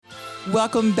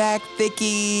Welcome back,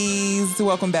 Thickies.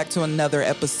 Welcome back to another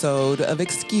episode of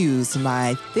Excuse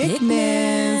My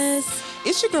Thickness.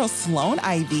 It's your girl, Sloan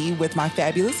Ivy, with my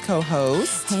fabulous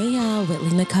co-host. Hey, y'all,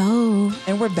 Whitley Nicole.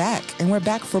 And we're back. And we're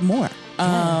back for more.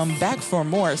 Yes. Back for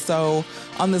more. So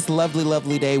on this lovely,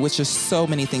 lovely day, which is so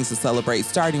many things to celebrate,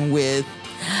 starting with,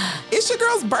 it's your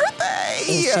girl's birthday.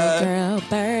 It's your girl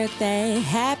birthday.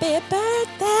 Happy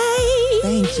birthday.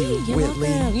 Thank you, You're Whitley.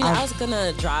 welcome. You know, I was going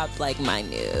to drop like my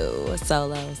new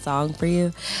solo song for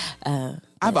you.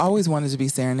 I've always wanted to be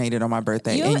serenaded on my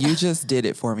birthday, and you just did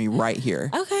it for me right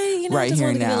here. Okay, you know, right I just here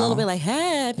wanted to give you a now. little bit like,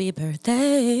 happy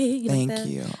birthday. Thank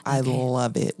you. I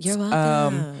love it. You're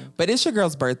welcome. But it's your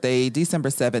girl's birthday, December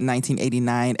 7th,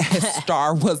 1989, as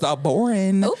Star was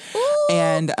born. Ooh.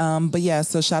 And, but yeah,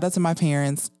 so shout out to my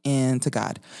parents and to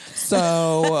God.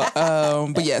 So,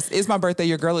 but yes, it's my birthday.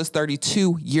 Your girl is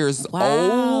 32 years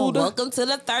old. Welcome to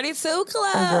the 32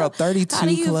 Club. Oh, girl, 32 How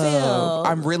do you Club. feel?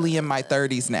 I'm really in my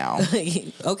 30s now.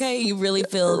 Okay, you really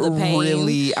feel the pain.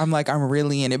 Really, I'm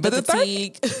really in it. But the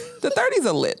fatigue. the 30s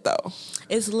are lit though.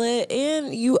 It's lit,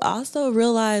 and you also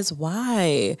realize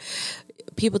why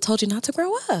people told you not to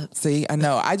grow up. See, I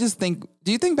know. I just think,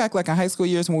 do you think back like in high school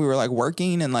years when we were like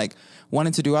working and like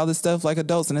wanting to do all this stuff like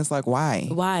adults, and it's like, why?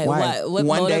 Why? What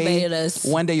motivated us?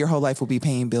 One day your whole life will be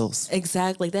paying bills.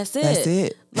 Exactly. That's it. That's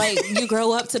it. Like you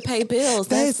grow up to pay bills.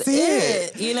 That's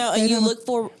it. You know, and you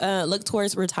look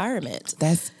towards retirement.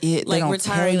 That's it. Like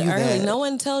retiring early. That. No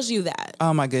one tells you that.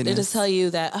 Oh my goodness. They just tell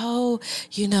you that,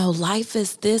 life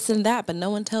is this and that, but no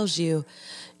one tells you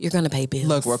you're going to pay bills.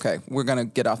 Look, okay, we're going to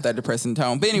get off that depressing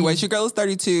tone. But anyways, your girl is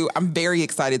 32. I'm very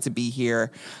excited to be here.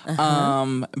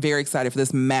 Very excited for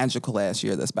this magical last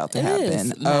year that's about to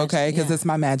happen. Okay, because it's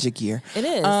my magic year. It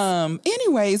is.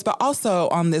 Anyways, but also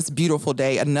on this beautiful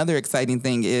day, another exciting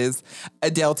thing is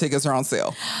Adele tickets are on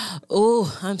sale.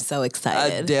 Oh, I'm so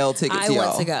excited. Adele tickets,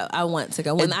 y'all. I want to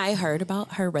go. When I heard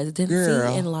about her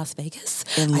residency in Las Vegas,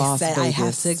 I said, I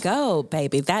have to go,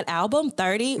 baby. That album,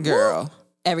 30. Girl. Woo,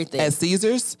 everything. At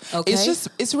Caesars. Okay.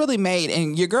 It's really made.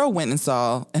 And your girl went and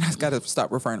saw, and I've got to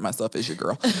stop referring to myself as your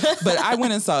girl, but I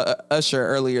went and saw Usher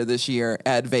earlier this year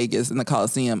at Vegas in the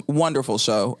Coliseum. Wonderful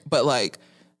show. But like,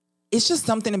 it's just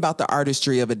something about the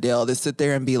artistry of Adele to sit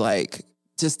there and be like,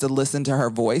 just to listen to her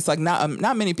voice. Like not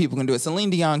many people can do it. Celine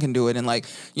Dion can do it. And like,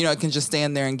 you know, it can just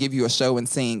stand there and give you a show and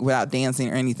sing without dancing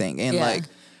or anything. And like,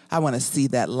 I want to see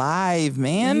that live,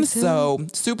 man. So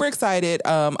super excited.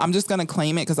 I'm just going to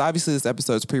claim it because obviously this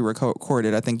episode is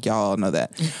pre-recorded. I think y'all know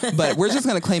that. But we're just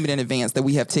going to claim it in advance that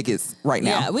we have tickets right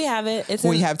now. Yeah, we have it.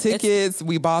 We have tickets.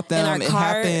 We bought them. It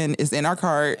happened. It's in our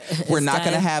cart. We're not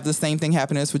going to have the same thing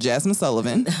happen to us with Jasmine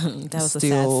Sullivan. That was a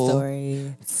sad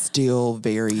story. Still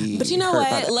very. But you know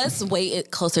what? Let's wait it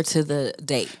closer to the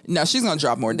date. No, she's going to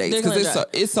drop more dates because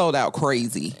it's sold out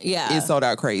crazy. Yeah. It's sold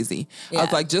out crazy. Yeah. I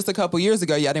was like, just a couple years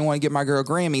ago, y'all didn't want to give my girl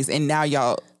Grammys, and now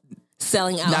y'all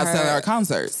selling out our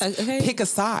concerts. Okay. Pick a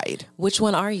side. Which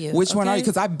one are you? Which one are you?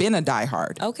 Because I've been a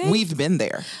diehard. Okay. We've been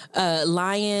there.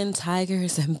 Lion,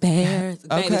 tigers, and bears.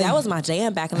 Baby, that was my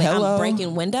jam back in the day. I'm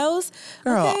breaking windows.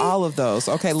 Girl, okay. all of those.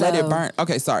 Okay, let it burn.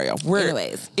 Okay, sorry.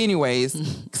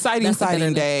 Anyways,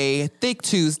 exciting day. Thick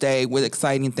Tuesday with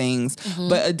exciting things.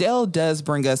 But Adele does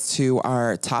bring us to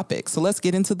our topic. So let's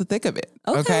get into the thick of it.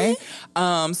 Okay?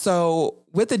 So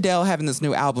with Adele having this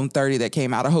new album, 30, that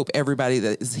came out, I hope everybody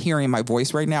that is hearing my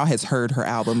voice right now has heard her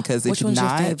album. Because if Which one's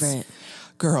not, your favorite?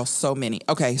 Girl, so many.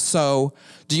 Okay, so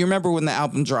do you remember when the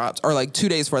album dropped, or like 2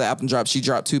 days before the album dropped, she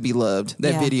dropped To Be Loved,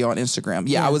 that video on Instagram.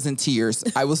 Yeah, I was in tears.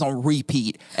 I was on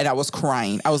repeat and I was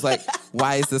crying. I was like,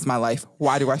 why is this my life?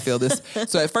 Why do I feel this?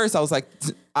 So at first I was like,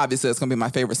 obviously it's going to be my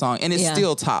favorite song, and it's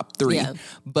still top 3. Yeah.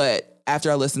 But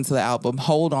after I listened to the album,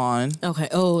 Hold On. Okay.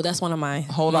 Oh, that's one of my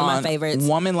favorites.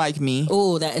 Woman Like Me.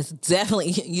 Oh, that is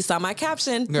definitely, you saw my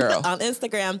caption on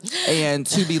Instagram. And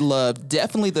To Be Loved,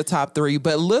 definitely the top 3.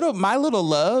 But My Little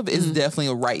Love is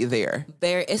definitely right there.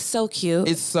 It's so cute.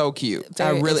 It's so cute.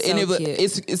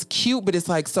 It's cute, but it's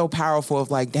like so powerful of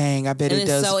like, dang, I bet it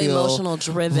does feel. It's so emotional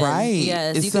driven. Right.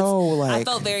 Yes. I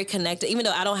felt very connected, even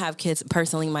though I don't have kids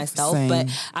personally myself, but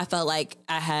I felt like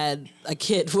I had a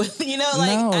kid with,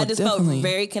 I just felt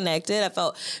very connected. I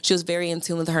felt she was very in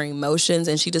tune with her emotions,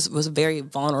 and she just was very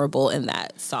vulnerable in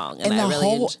that song. And I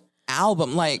really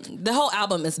album, like the whole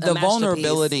album is the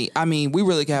vulnerability. I mean, we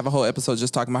really could have a whole episode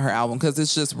just talking about her album because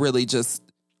it's just really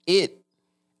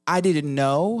I didn't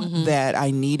know that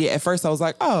I needed. At first, I was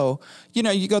like, oh,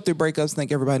 you go through breakups. I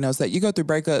think everybody knows that. You go through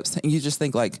breakups and you just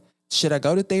think like, should I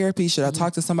go to therapy? Should I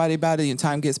talk to somebody about it? And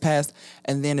time gets past,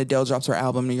 and then Adele drops her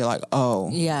album, and you're like, oh,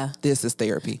 yeah, this is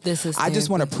therapy. I just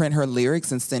want to print her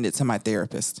lyrics and send it to my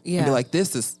therapist. Yeah. And be like,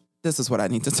 this is this is what I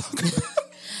need to talk about.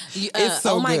 It's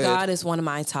so Oh My good. God is one of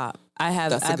my top.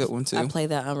 That's a good one too. I play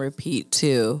that on repeat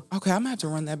too. Okay, I'm gonna have to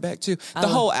run that back too. The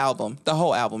whole album,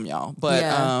 y'all.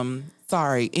 But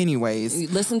sorry.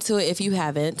 Anyways, listen to it if you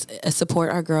haven't.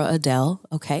 Support our girl Adele.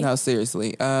 Okay. No,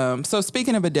 seriously. So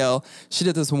speaking of Adele, she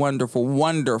did this wonderful,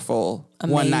 wonderful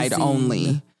Amazing. One Night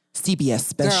Only CBS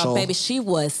special. Girl, baby, she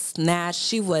was snatched.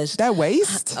 She was that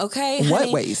waist. Okay, what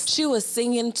honey, waist? She was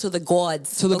singing to the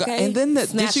gods. Okay? And then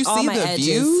did you see the edges.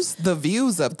 views? The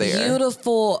views up there.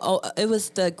 Beautiful. Oh, it was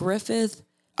the Griffith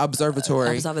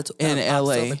Observatory in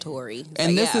LA. Observatory.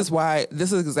 And this is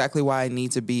exactly why I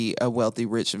need to be a wealthy,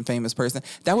 rich, and famous person.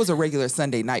 That was a regular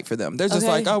Sunday night for them. They're just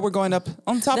like, oh, we're going up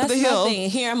on top of the hill.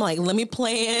 Here I'm like, let me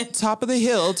plan. Top of the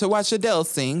hill to watch Adele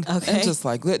sing. Okay. And just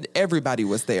like, everybody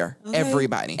was there. Okay.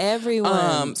 Everybody.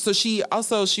 Everyone. So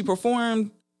she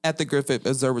performed at the Griffith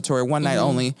Observatory One Night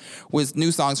Only with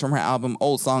new songs from her album,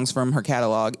 old songs from her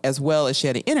catalog, as well as she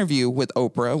had an interview with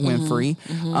Oprah Winfrey,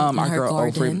 our girl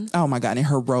garden. Oprah. Oh my God, in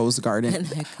her rose garden.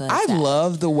 I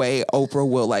love the way Oprah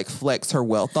will like flex her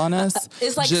wealth on us.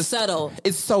 It's like subtle.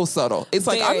 It's so subtle. It's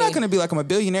like, I'm not going to be like I'm a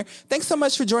billionaire. Thanks so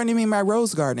much for joining me in my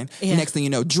rose garden. Yeah. Next thing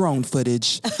you know, drone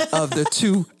footage of the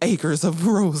 2 acres of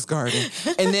rose garden.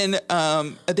 And then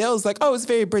Adele's like, oh, it's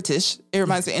very British. It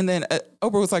reminds me. And then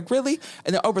Oprah was like, really?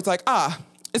 And then Oprah's like,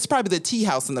 it's probably the tea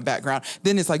house in the background.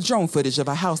 Then it's like drone footage of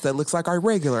a house that looks like our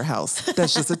regular house.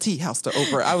 That's just a tea house to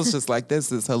Oprah. I was just like,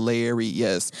 this is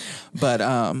hilarious. But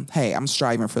hey, I'm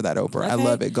striving for that, Oprah. Okay. I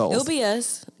love it. Goals. It'll be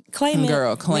us. Claim it.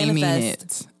 Girl, claiming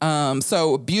Manifest. it.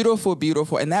 So beautiful,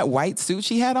 beautiful. And that white suit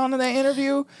she had on in that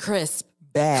interview. Crisp.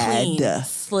 Bad. Clean,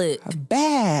 slick.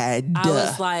 Bad. I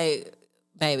was like,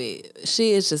 baby,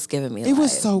 she is just giving me life. It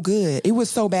was so good. It was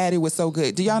so bad. It was so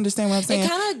good. Do y'all understand what I'm saying? It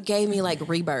kind of gave me like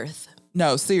rebirth.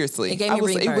 No, seriously. It gave me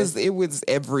rebirth. It was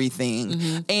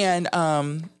everything. And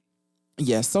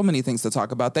so many things to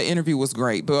talk about. The interview was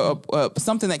great. But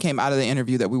something that came out of the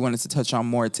interview that we wanted to touch on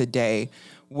more today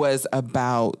was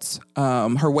about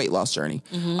her weight loss journey.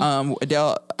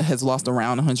 Adele has lost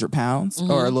around 100 pounds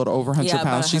or a little over 100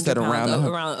 pounds. She said around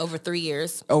over 3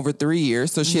 years. Over 3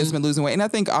 years. So she has been losing weight. And I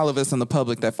think all of us in the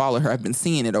public that follow her have been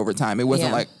seeing it over time. It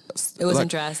wasn't like... It wasn't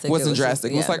drastic. It wasn't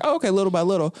drastic. It was like, oh, okay, little by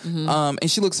little. And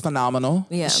she looks phenomenal.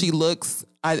 Yeah. She looks...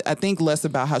 I think less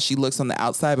about how she looks on the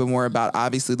outside, but more about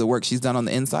obviously the work she's done on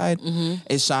the inside.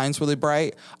 It shines really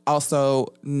bright. Also,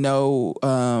 no...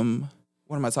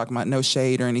 what am I talking about? No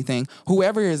shade or anything.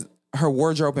 Whoever is her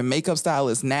wardrobe and makeup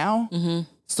stylist now,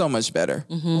 so much better.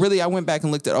 Really, I went back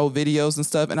and looked at old videos and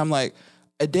stuff, and I'm like,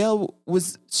 Adele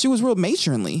was real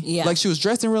matronly. Yeah. Like she was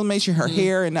dressed in real matron, her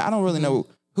hair, and I don't really know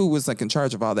who was like in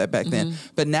charge of all that back then.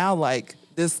 But now, like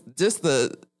this, just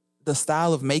the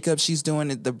style of makeup she's doing,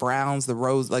 the browns, the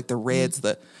rose, like the reds,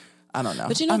 I don't know.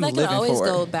 But you know, that can always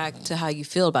go back to how you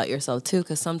feel about yourself too,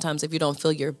 because sometimes if you don't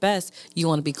feel your best, you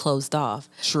want to be closed off.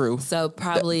 True. So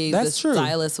probably the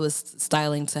stylist was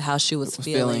styling to how she was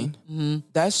feeling.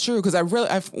 That's true. Because at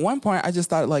one point I just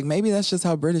thought like maybe that's just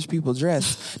how British people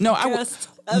dress. No, I'm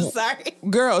sorry,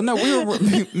 girl. No,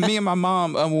 me and my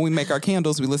mom when we make our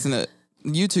candles, we listen to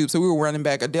YouTube. So we were running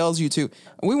back Adele's YouTube.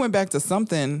 We went back to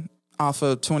something off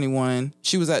of 21.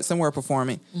 She was at somewhere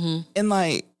performing, and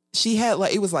like. She had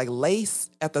like, it was like lace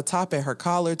at the top of her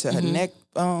collar to her neck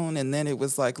bone. And then it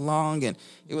was like long and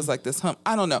it was like this hump.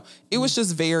 I don't know. It was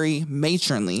just very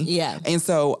matronly. Yeah. And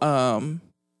so,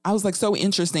 I was like so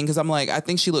interesting because I'm like, I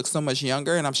think she looks so much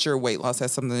younger and I'm sure weight loss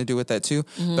has something to do with that too.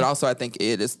 But also I think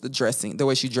it is the dressing, the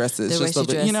way she dresses,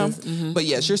 you know, but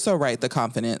yes, you're so right. The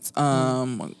confidence,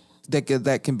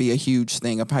 that can be a huge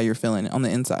thing of how you're feeling on the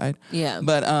inside. Yeah.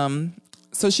 But,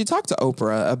 so she talked to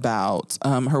Oprah about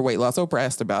her weight loss. Oprah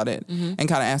asked about it and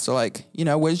kind of asked her like, you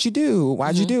know, what did you do?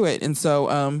 Why'd you do it? And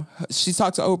so she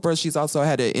talked to Oprah. She's also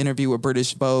had an interview with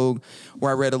British Vogue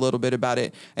where I read a little bit about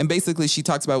it. And basically she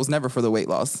talks about it was never for the weight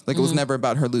loss. Like it was never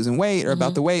about her losing weight or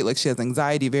about the weight. Like she has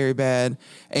anxiety very bad.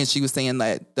 And she was saying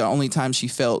that the only time she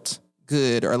felt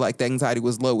good or like the anxiety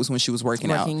was low was when she was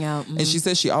working out. And she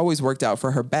says she always worked out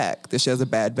for her back, that she has a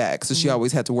bad back. So she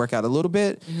always had to work out a little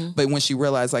bit. But when she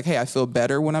realized like, hey, I feel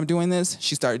better when I'm doing this,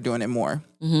 she started doing it more.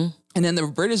 And then the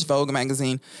British Vogue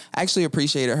magazine actually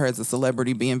appreciated her as a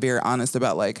celebrity being very honest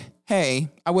about like, hey,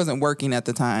 I wasn't working at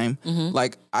the time.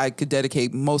 Like I could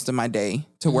dedicate most of my day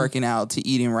to working out, to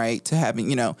eating right, to having,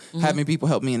 you know, having people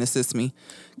help me and assist me.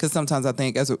 Because sometimes I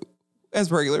think as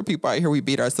regular people out here, we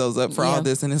beat ourselves up for all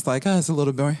this. And it's like, it's a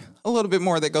little bit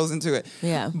more that goes into it.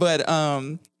 Yeah. But,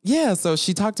 so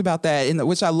she talked about that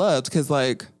which I loved. Cause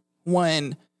like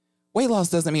weight loss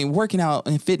doesn't mean working out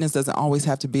and fitness doesn't always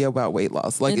have to be about weight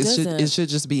loss. Like it should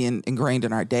just be ingrained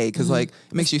in our day because like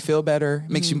it makes you feel better,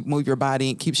 makes you move your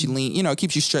body, keeps you lean, you know,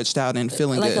 keeps you stretched out and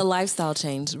feeling like good. a lifestyle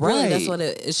change. Really, that's what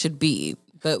it should be.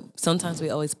 But sometimes we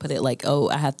always put it like, oh,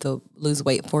 I have to lose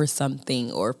weight for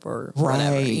something or for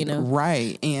whatever, you know?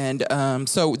 Right. And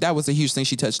so that was a huge thing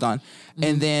she touched on.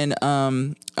 And then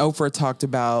Oprah talked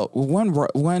about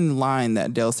one line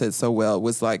that Dale said so well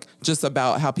was like just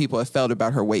about how people have felt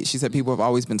about her weight. She said people have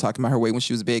always been talking about her weight when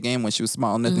she was big and when she was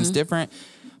small. Nothing's different.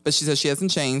 But she says she hasn't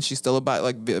changed. She's still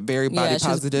very body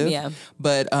positive. Yeah.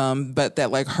 But that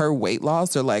like her weight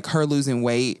loss or like her losing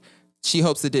weight, she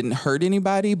hopes it didn't hurt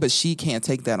anybody, but she can't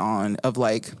take that on of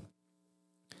like,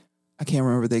 I can't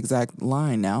remember the exact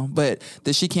line now, but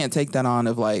that she can't take that on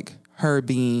of like her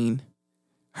being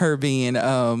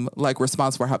like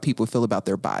responsible for how people feel about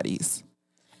their bodies.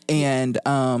 And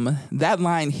that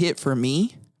line hit for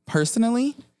me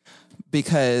personally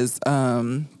because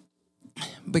and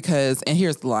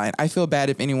here's the line. I feel bad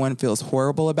if anyone feels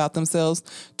horrible about themselves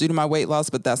due to my weight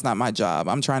loss, but that's not my job.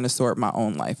 I'm trying to sort my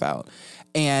own life out.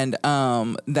 And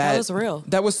that was real.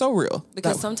 That was so real.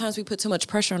 Because sometimes we put too much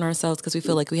pressure on ourselves because we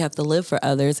feel like we have to live for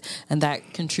others, and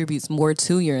that contributes more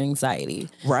to your anxiety.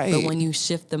 Right. But when you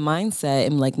shift the mindset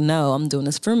and like, no, I'm doing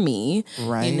this for me.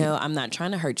 Right. You know, I'm not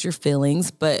trying to hurt your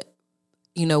feelings, but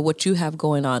you know what you have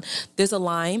going on. There's a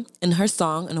line in her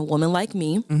song, "In a Woman Like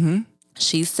Me." Mm-hmm.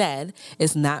 She said,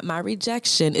 "It's not my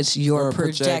rejection, it's your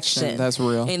projection." That's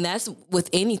real. And that's with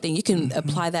anything. You can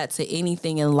apply that to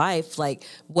anything in life. Like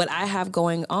what I have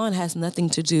going on has nothing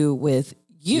to do with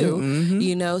you,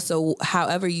 you know? So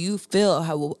however you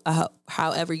feel,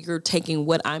 however you're taking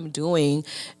what I'm doing,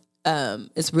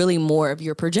 it's really more of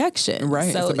your projection.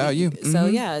 Right. So, it's about you. So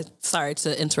yeah, sorry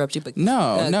to interrupt you, but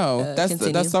no,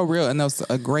 that's so real. And that's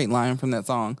a great line from that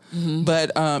song.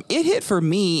 But it hit for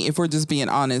me, if we're just being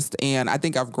honest, and I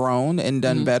think I've grown and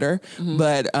done better.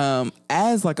 But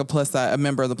as like a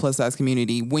member of the plus size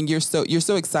community, when you're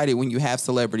so excited when you have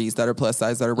celebrities that are plus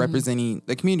size that are representing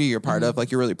the community you're part of, like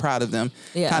you're really proud of them.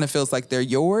 Yeah. Kind of feels like they're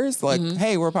yours. Like,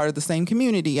 hey, we're part of the same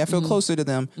community. I feel closer to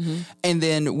them. And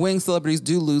then when celebrities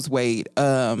do lose weight,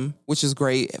 which is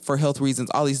great for health reasons,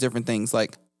 all these different things,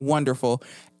 like wonderful.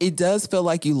 It does feel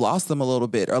like you lost them a little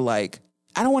bit, or like,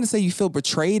 I don't want to say you feel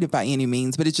betrayed by any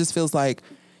means, but it just feels like,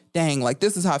 dang, like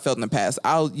this is how I felt in the past.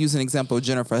 I'll use an example of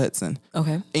Jennifer Hudson.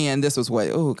 Okay. And this was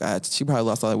oh God, she probably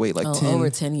lost all that weight like over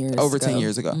 10 years ago. 10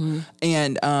 years ago.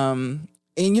 And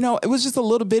you know, it was just a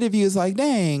little bit of you is like,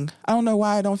 dang, I don't know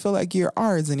why I don't feel like you're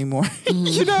ours anymore.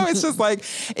 You know, it's just like,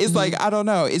 it's like, I don't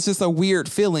know. It's just a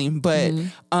weird feeling, but,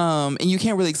 and you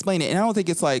can't really explain it. And I don't think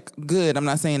it's like good. I'm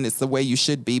not saying it's the way you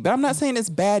should be, but I'm not saying it's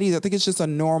bad either. I think it's just a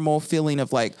normal feeling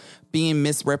of like being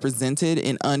misrepresented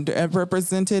and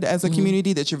underrepresented as a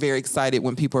community, that you're very excited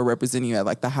when people are representing you at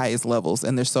like the highest levels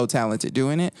and they're so talented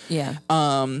doing it. Yeah.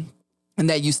 And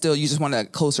that you just want a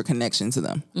closer connection to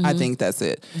them. I think that's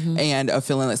it. And a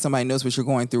feeling that somebody knows what you're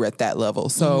going through at that level.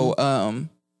 So,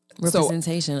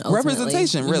 representation,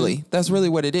 representation, really. That's really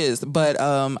what it is. But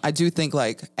I do think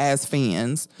like as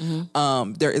fans,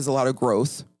 there is a lot of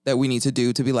growth that we need to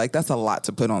do to be like, that's a lot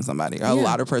to put on somebody, or a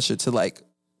lot of pressure to like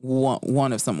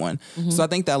one of someone. So I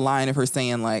think that line of her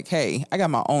saying like, hey, I got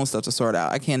my own stuff to sort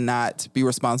out, I cannot be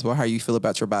responsible for how you feel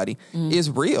about your body, is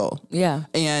real. Yeah.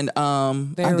 And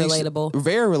very relatable.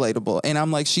 Very relatable. And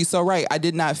I'm like, she's so right. I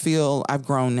did not feel, I've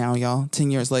grown now, y'all,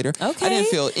 10 years later. Okay. I didn't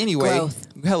feel anyway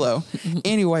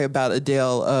about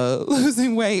Adele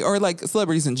losing weight, or like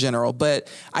celebrities in general,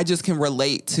 but I just can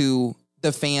relate to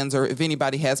the fans, or if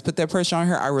anybody has put that pressure on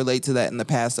her, I relate to that in the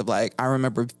past of like, I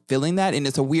remember feeling that, and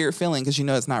it's a weird feeling because you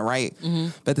know it's not right.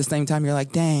 But at the same time, you're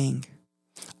like, dang.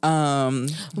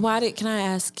 Can I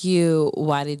ask you,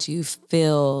 why did you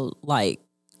feel like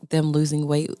them losing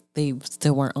weight, they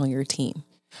still weren't on your team?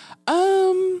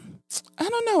 I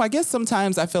don't know. I guess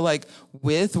sometimes I feel like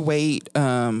with weight,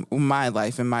 my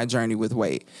life and my journey with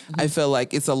weight, I feel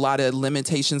like it's a lot of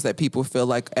limitations that people feel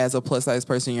like as a plus size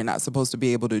person, you're not supposed to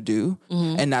be able to do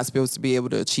and not supposed to be able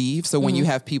to achieve. So when you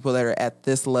have people that are at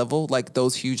this level, like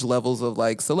those huge levels of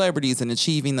like celebrities and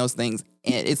achieving those things,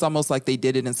 and it's almost like they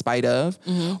did it in spite of,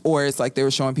 or it's like they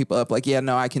were showing people up like, yeah,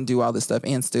 no, I can do all this stuff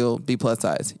and still be plus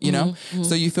size, you know?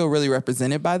 So you feel really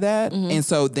represented by that. And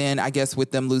so then I guess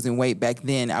with them losing weight back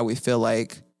then, I would feel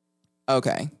like,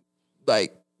 okay,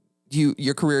 like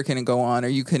your career couldn't go on, or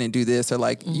you couldn't do this, or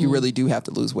like you really do have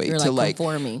to lose weight. You're to like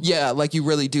conforming. Yeah, like you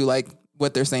really do. Like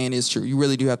what they're saying is true. You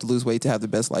really do have to lose weight to have the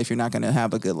best life. You're not going to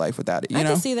have a good life without it. You know?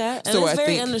 Can see that. And so it's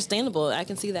very understandable. I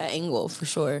can see that angle for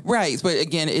sure. Right. But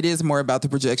again, it is more about the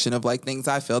projection of like things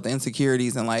I felt, the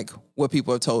insecurities and like what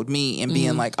people have told me and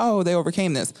being like, oh, they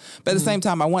overcame this. But at the same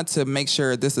time, I want to make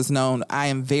sure this is known. I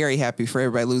am very happy for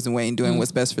everybody losing weight and doing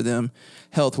what's best for them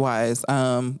health wise.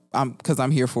 Because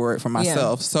I'm here for it for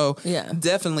myself. So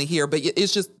definitely here. But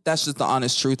it's just, that's just the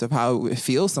honest truth of how it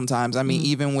feels sometimes. I mean,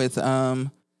 even with,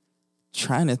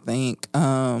 trying to think.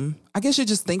 I guess you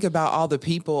just think about all the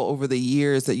people over the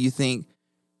years that you think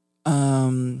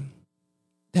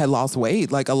had lost weight.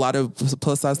 Like a lot of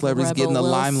plus size celebrities getting the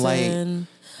limelight.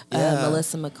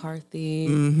 Melissa McCarthy.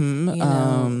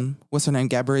 What's her name?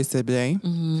 Gabrielle Sidibe.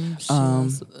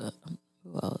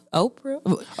 Oprah.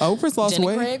 Oprah's lost Jenny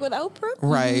weight. Craig with Oprah.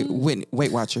 Right.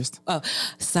 Weight Watchers. Oh,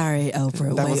 sorry,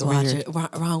 Oprah. That Weight Watchers.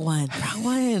 Wrong one.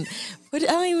 I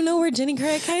don't even know where Jenny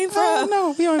Craig came from. Oh,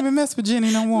 no. We don't even mess with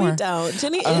Jenny no more. We don't. Is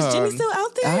Jenny still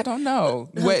out there? I don't know.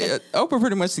 Oprah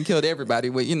pretty much killed everybody.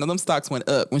 Them stocks went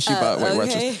up when she bought Weight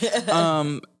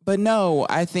Watchers. But no,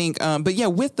 I think, but yeah,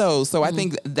 with those, so I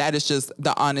think that is just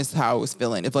the honest how I was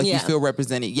feeling. If you feel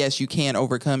represented, yes, you can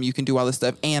overcome, you can do all this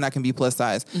stuff, and I can be plus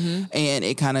size. And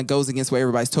it kind of goes against what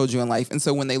everybody's told you in life. And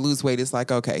so when they lose weight, it's like,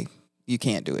 okay, you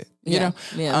can't do it, you know?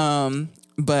 Yeah.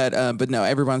 But no,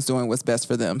 everyone's doing what's best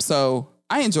for them. So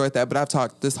I enjoyed that, but I've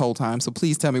talked this whole time. So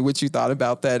please tell me what you thought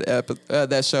about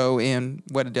that show and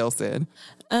what Adele said.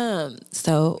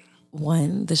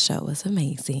 One, the show was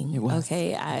amazing. It was.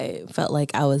 Okay, I felt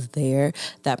like I was there.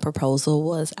 That proposal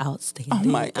was outstanding.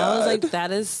 Oh my God. I was like,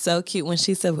 that is so cute when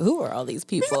she said, who are all these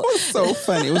people? It was so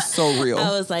funny. It was so real.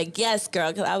 I was like, yes,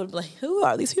 girl, because I would be like, who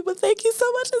are these people? Thank you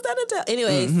so much. Is that Adele?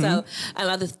 Anyway, so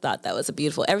I just thought that was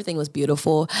everything was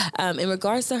beautiful. In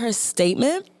regards to her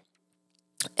statement,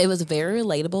 it was very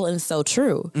relatable and so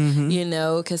true,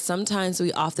 because sometimes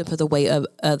we often put the weight of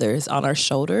others on our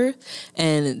shoulder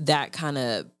and that kind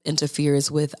of interferes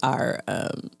with our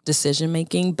decision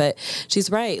making. But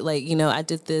she's right. Like, I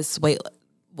did this weight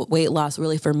loss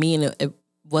really for me, and it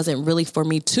wasn't really for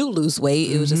me to lose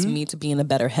weight. It was just me to be in a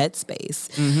better headspace,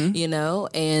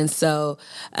 And so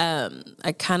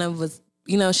I kind of was,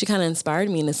 she kind of inspired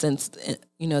me in a sense,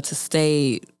 to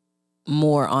stay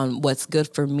more on what's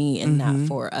good for me and not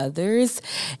for others.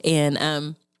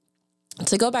 And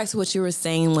to go back to what you were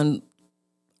saying, when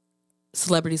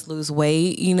celebrities lose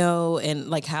weight, and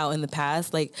like how in the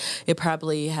past, like it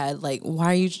probably had like, why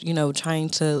are you, not trying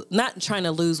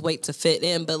to lose weight to fit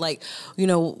in, but like,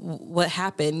 what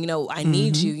happened, I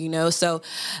need you, so,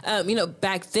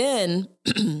 back then,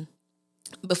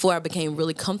 before I became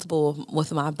really comfortable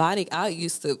with my body, I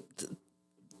used to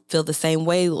feel the same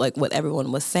way, like what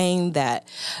everyone was saying, that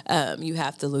you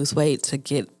have to lose weight to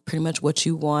get pretty much what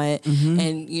you want.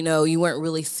 And, you weren't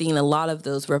really seeing a lot of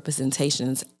those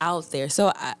representations out there.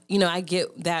 So, I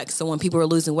get that. So when people are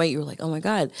losing weight, you're like, oh my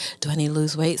God, do I need to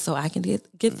lose weight so I can get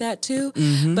that too?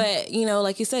 But,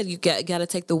 like you said, you got to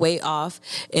take the weight off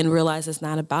and realize it's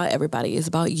not about everybody. It's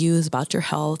about you. It's about your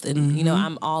health. And,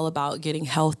 I'm all about getting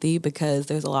healthy because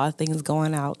there's a lot of things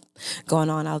going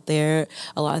on out there,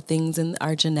 a lot of things in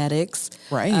our genetics,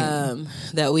 right?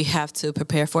 That we have to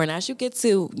prepare for. And as you get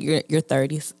to your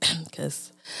 30s,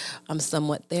 because I'm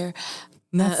somewhat there.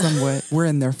 Not somewhat. We're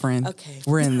in there, friend. Okay.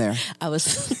 We're in there.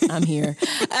 I'm here.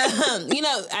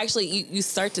 Actually, you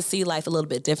start to see life a little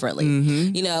bit differently.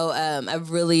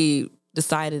 I've really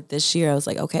decided this year, I was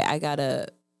like, okay, I got to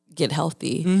get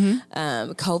healthy.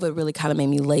 COVID really kind of made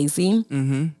me lazy.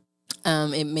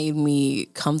 It made me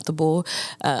comfortable.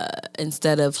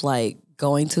 Instead of like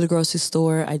going to the grocery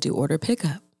store, I do order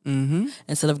pickup.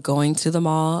 Instead of going to the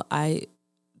mall, I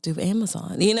do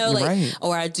Amazon, right.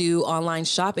 Or I do online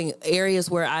shopping. Areas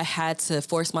where I had to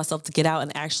force myself to get out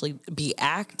and actually be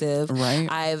active. Right.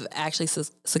 I've actually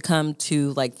succumbed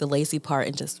to like the lazy part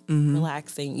and just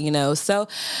relaxing, So,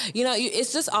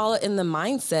 it's just all in the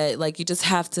mindset. Like you just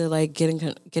have to like get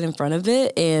in front of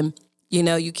it, and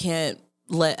you can't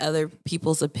let other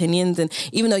people's opinions. And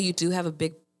even though you do have a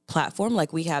big platform,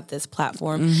 like we have this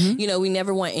platform, we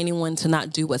never want anyone to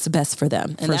not do what's best for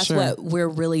them. And that's what we're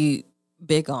really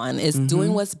big on, is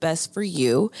doing what's best for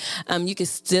you. You can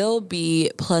still be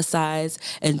plus size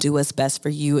and do what's best for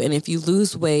you. And if you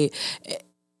lose weight,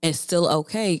 it's still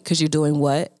okay because you're doing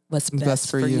what's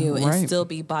best for you, and right. still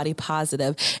be body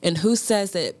positive. And who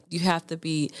says that you have to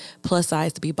be plus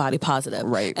size to be body positive?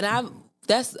 Right. And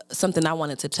that's something I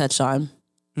wanted to touch on.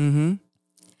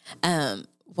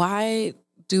 Why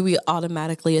do we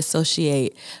automatically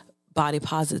associate body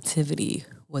positivity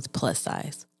with plus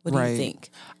size? What do you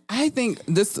think? I think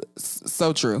this is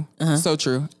so true. So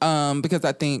true. Because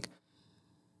I think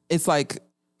it's like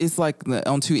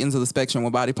on two ends of the spectrum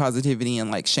with body positivity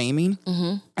and like shaming.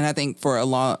 And I think for a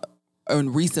long,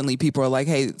 and recently people are like,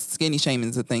 hey, skinny shaming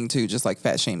is a thing too, just like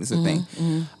fat shaming is a thing.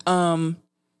 I'm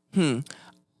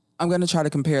going to try to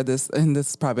compare this, and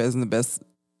this probably isn't the best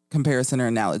comparison or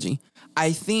analogy.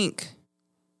 I think,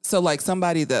 so like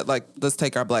somebody that like, let's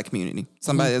take our Black community,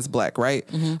 somebody that's Black, right?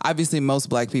 Obviously most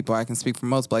Black people, I can speak for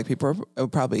most Black people, are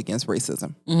probably against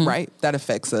racism, right? That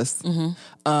affects us.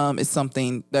 It's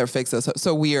something that affects us.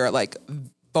 So we are like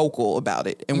vocal about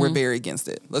it and we're very against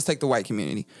it. Let's take the white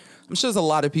community. I'm sure there's a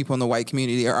lot of people in the white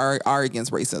community are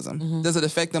against racism. Does it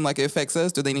affect them like it affects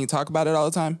us? Do they need to talk about it all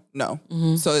the time? No.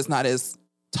 So it's not as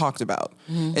talked about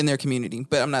in their community,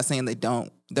 but I'm not saying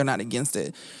they're not against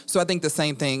it. So I think the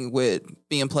same thing with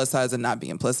being plus size and not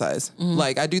being plus size.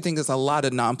 Like I do think there's a lot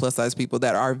of non-plus size people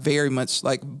that are very much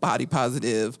like body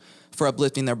positive for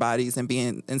uplifting their bodies and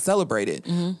being and celebrated.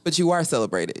 But you are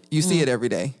celebrated. You see it every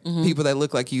day. People that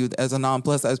look like you as a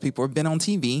non-plus size people have been on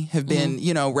TV, have been,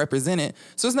 represented.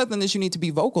 So it's nothing that you need to be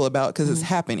vocal about because it's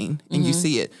happening and you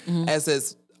see it. As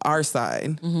is our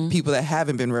side, people that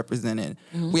haven't been represented,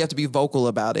 we have to be vocal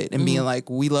about it and being like,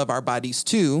 we love our bodies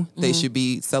too. They should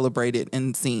be celebrated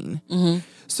and seen.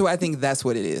 So I think that's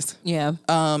what it is. Yeah.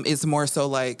 It's more so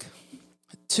like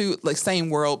same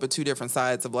world, but two different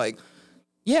sides of like,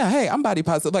 yeah, hey, I'm body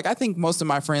positive. Like I think most of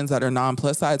my friends that are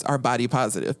non-plus sides are body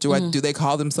positive. Do they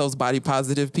call themselves body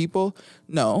positive people?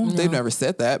 No, they've never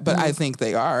said that, but I think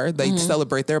they are. They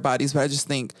celebrate their bodies, but I just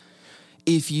think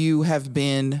if you've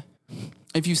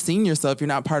seen yourself, you're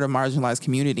not part of a marginalized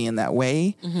community in that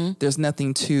way, there's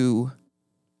nothing to,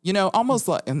 almost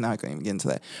like, I'm not going to even get into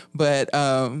that,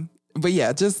 but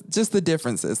yeah, just the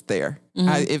differences there.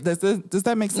 Does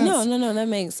that make sense? No, that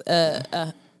makes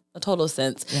a total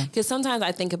sense. Because sometimes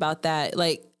I think about that,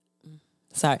 like,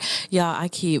 sorry, y'all, I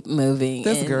keep moving.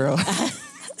 This girl.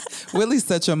 Willie's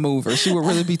such a mover. She would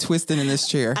really be twisting in this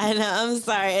chair. I know. I'm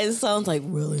sorry. It sounds like,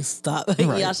 really stop.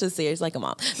 Right. Y'all should see her. She's like a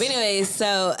mom. But anyway,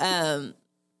 so,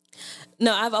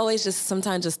 no, I've always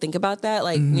sometimes think about that.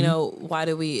 Like, why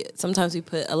do sometimes we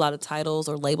put a lot of titles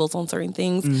or labels on certain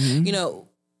things,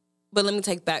 but let me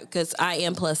take back, because I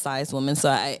am plus size woman. So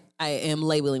I am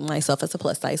labeling myself as a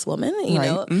plus size woman, you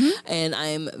know, and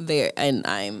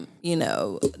I'm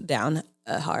down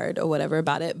hard or whatever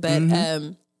about it.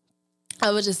 But, I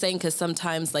was just saying, because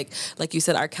sometimes, like you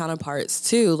said, our counterparts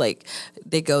too, like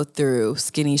they go through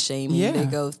skinny shaming, they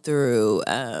go through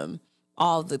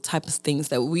all the type of things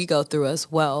that we go through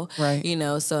as well, right?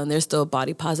 So, and they're still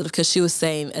body positive, because she was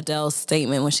saying Adele's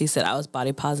statement when she said, "I was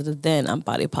body positive then, I'm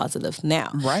body positive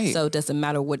now." Right. So it doesn't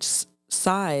matter which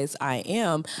size I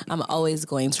am, I'm always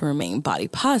going to remain body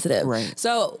positive. Right.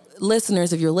 So,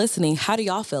 listeners, if you're listening, how do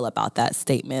y'all feel about that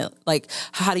statement? Like,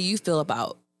 how do you feel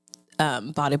about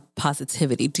body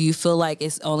positivity? Do you feel like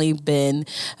it's only been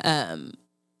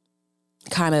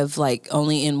kind of like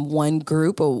only in one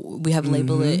group, or we have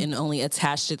labeled it and only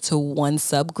attached it to one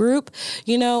subgroup,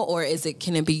 or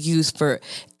can it be used for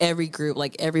every group,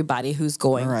 like everybody who's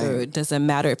going through? It doesn't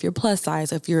matter if you're plus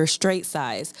size, if you're a straight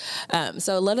size.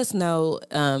 So let us know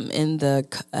in the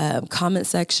comment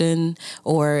section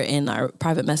or in our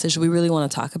private message. We really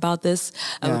want to talk about this.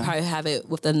 We'll probably have it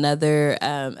with another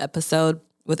episode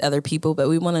with other people, but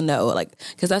we want to know, like,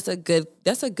 because that's a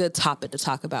good topic to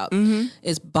talk about.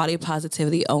 Is body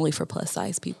positivity only for plus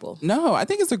size people? No, I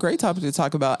think it's a great topic to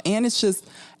talk about, and it's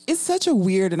such a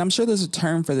weird, and I'm sure there's a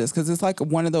term for this, because it's like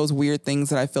one of those weird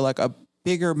things that I feel like a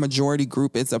bigger majority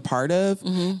group is a part of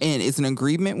and it's an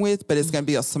agreement with, but it's going to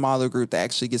be a smaller group that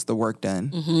actually gets the work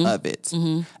done of it.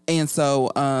 And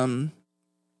so,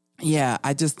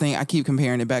 I just think I keep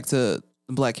comparing it back to the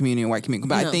Black community and white community,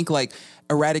 but I think like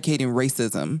eradicating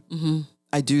racism,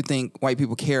 I do think white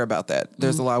people care about that.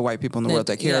 There's a lot of white people in the world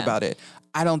that care about it.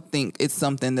 I don't think it's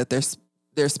something that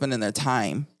they're spending their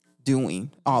time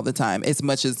doing all the time as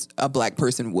much as a Black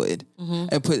person would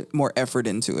and put more effort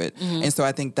into it. And so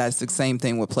I think that's the same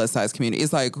thing with plus size community.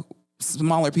 It's like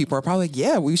smaller people are probably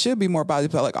like, we should be more body,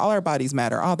 like all our bodies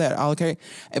matter, all that, all okay.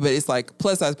 But it's like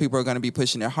plus size people are going to be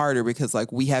pushing it harder because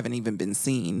like we haven't even been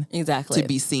seen to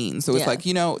be seen. So it's like,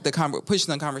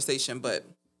 pushing the conversation, but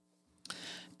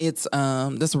it's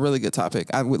that's a really good topic.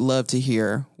 I would love to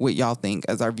hear what y'all think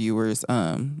as our viewers,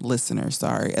 listeners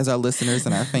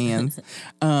and our fans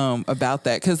about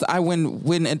that. Because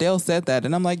when Adele said that,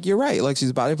 and I'm like, you're right. Like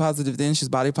she's body positive then, she's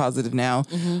body positive now.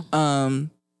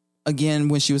 Again,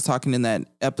 when she was talking in that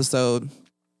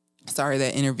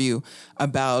interview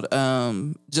about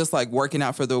just like working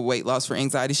out for the weight loss for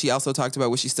anxiety, she also talked about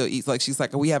what she still eats. Like she's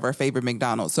like, we have our favorite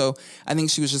McDonald's. So I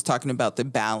think she was just talking about the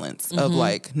balance of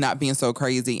like not being so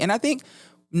crazy. And I think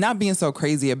not being so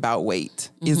crazy about weight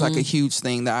is like a huge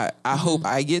thing that I hope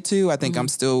I get to. I think I'm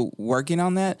still working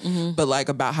on that, but like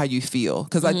about how you feel.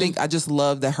 Cause I think I just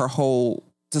love that her whole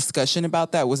discussion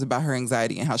about that was about her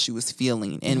anxiety and how she was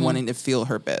feeling and wanting to feel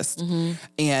her best.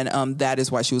 And that is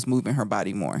why she was moving her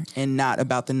body more and not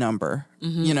about the number,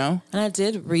 you know? And I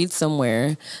did read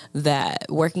somewhere that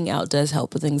working out does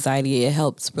help with anxiety. It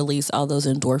helps release all those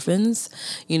endorphins,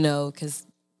 you know, because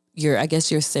I guess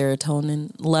your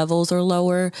serotonin levels are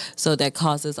lower, so that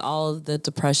causes all of the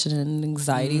depression and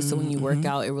anxiety. So when you work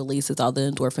out, it releases all the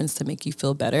endorphins to make you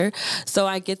feel better. So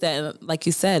I get that. And like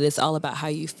you said, it's all about how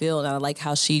you feel. And I like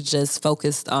how she just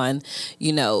focused on,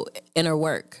 you know, inner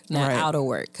work, not outer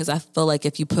work. Because I feel like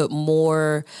if you put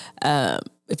more,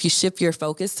 if you shift your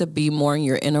focus to be more in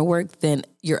your inner work, then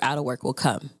your outer work will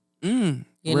come.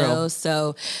 You know,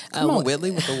 so come on,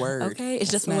 Whitley, with the word. Okay, it's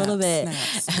just a little bit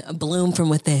bloom from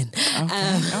within.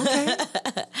 Okay.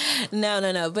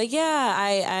 No. But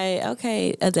yeah,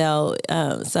 okay, Adele.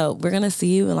 So we're gonna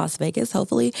see you in Las Vegas.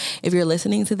 Hopefully, if you're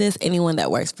listening to this, anyone that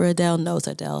works for Adele knows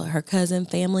Adele, her cousin,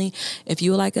 family. If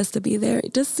you would like us to be there,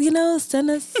 just send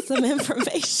us some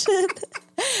information.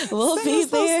 We'll be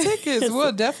there. Those tickets.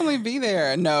 We'll definitely be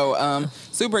there. No,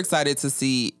 super excited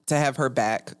to have her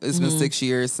back. It's been 6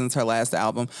 years since her last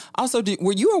album. Also,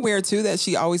 were you aware too that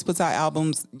she always puts out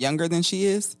albums younger than she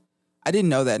is? I didn't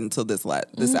know that until this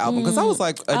album, because I was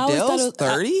like, Adele's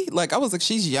 30? I was like,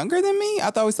 she's younger than me?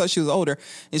 I always thought she was older.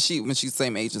 And when she's the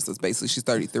same age as us, basically, she's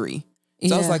 33.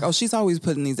 So I was like, oh, she's always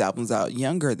putting these albums out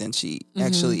younger than she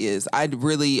actually is. I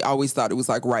really always thought it was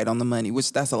like right on the money,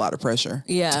 which that's a lot of pressure.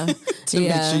 Yeah. to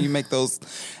make sure you make those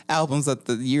albums at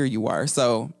the year you are.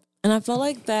 So. And I felt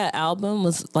like that album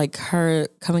was like her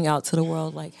coming out to the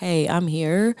world like, hey, I'm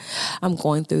here. I'm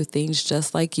going through things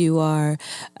just like you are.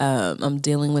 I'm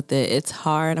dealing with it. It's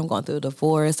hard. I'm going through a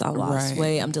divorce. I lost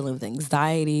weight. I'm dealing with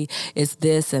anxiety. It's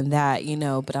this and that, you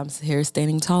know, but I'm here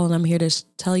standing tall and I'm here to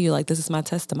tell you like, this is my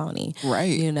testimony.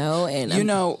 Right. You know, and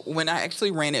when I actually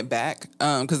ran it back,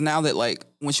 because now that like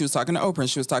when she was talking to Oprah and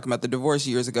she was talking about the divorce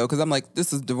years ago, because I'm like,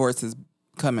 divorce is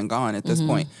come and gone at this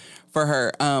point. For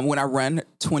her, when I run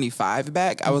 25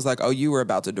 back, I was like, oh, you were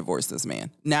about to divorce this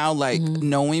man. Now, like,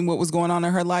 knowing what was going on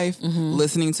in her life,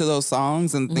 listening to those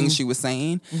songs and things she was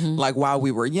saying, like, while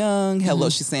we were young,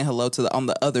 she's saying hello to on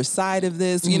the other side of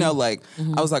this, you know, like,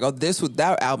 I was like, oh,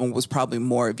 that album was probably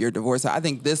more of your divorce. I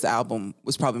think this album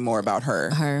was probably more about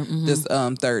her. This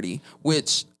 30,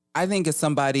 which I think as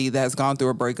somebody that has gone through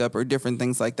a breakup or different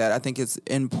things like that, I think it's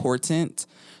important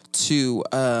to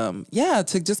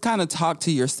just kind of talk to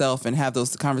yourself and have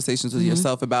those conversations with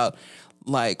yourself about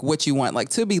like what you want, like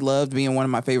To Be Loved being one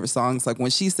of my favorite songs. Like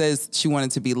when she says she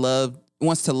wants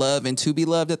to love and to be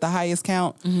loved at the highest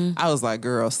count, I was like,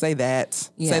 girl, say that.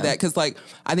 Say that. Cause like,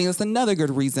 I think that's another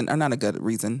good reason, or not a good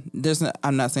reason.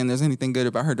 I'm not saying there's anything good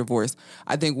about her divorce.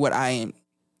 I think what I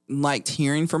liked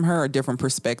hearing from her, a different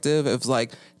perspective. It was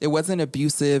like, it wasn't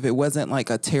abusive. It wasn't like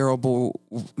a terrible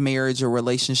marriage or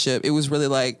relationship. It was really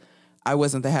like, I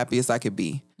wasn't the happiest I could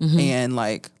be. And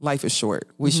like, life is short.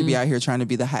 We should be out here trying to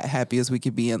be the happiest we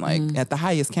could be and like at the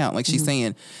highest count, like she's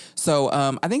saying. So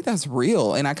I think that's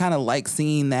real. And I kind of like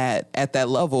seeing that at that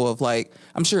level of like,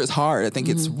 I'm sure it's hard. I think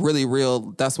it's really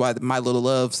real. That's why My Little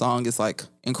Love song is like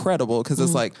incredible. Cause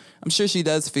it's like, I'm sure she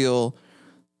does feel,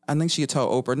 I think she had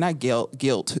told Oprah, not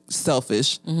guilt,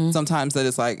 selfish. Sometimes that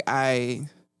it's like, I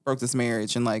broke this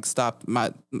marriage and like stopped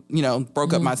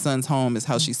broke up my son's home is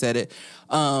how she said it.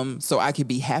 So I could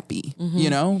be happy, you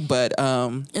know, but.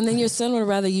 And then your son would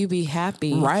rather you be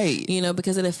happy. Right. You know,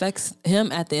 because it affects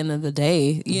him at the end of the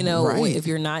day, you know, if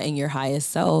you're not in your highest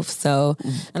self. So,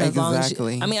 and as long as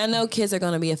I know kids are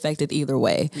going to be affected either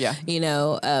way. Yeah. You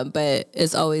know, but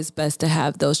it's always best to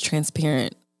have those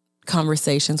transparent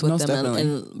conversations with them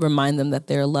and remind them that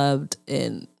they're loved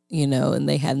and, you know, and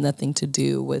they had nothing to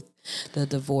do with the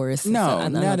divorce. No, I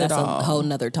know not that's at all. a whole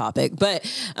nother topic. But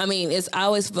I mean, I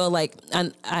always feel like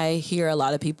I hear a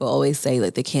lot of people always say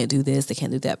like they can't do this, they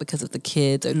can't do that because of the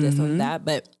kids or this or that.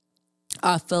 But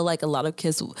I feel like a lot of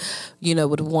kids, you know,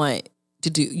 would want to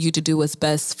do what's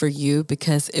best for you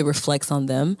because it reflects on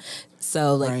them.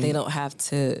 So like they don't have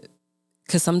to,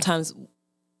 because sometimes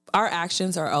our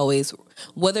actions are always,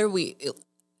 whether we,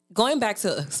 going back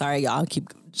to, sorry, y'all, I keep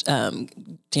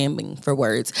jamming for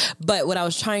words. But what I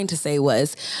was trying to say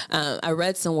was, I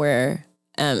read somewhere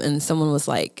and someone was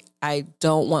like, I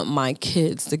don't want my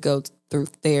kids to go through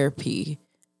therapy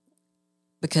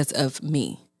because of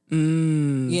me.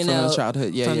 You know, from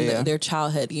childhood. Their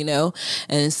childhood, you know?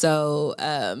 And so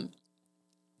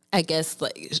I guess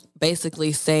like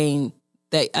basically saying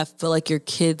that I feel like your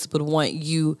kids would want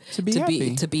you to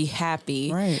be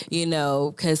happy, right? You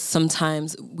know, because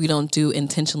sometimes we don't do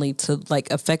intentionally to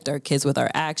like affect our kids with our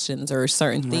actions or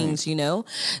certain things, you know.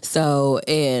 So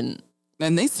and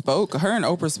they spoke. Her and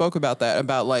Oprah spoke about that.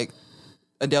 About like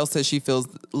Adele says she feels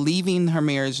leaving her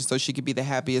marriage so she could be the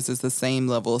happiest is the same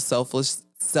level of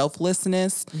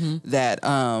selflessness that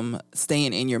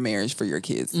staying in your marriage for your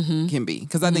kids can be.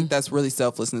 Because I think that's really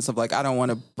selflessness of like, I don't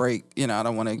want to break, you know, I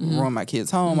don't want to ruin my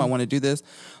kids' home. I want to do this.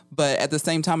 But at the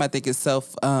same time, I think it's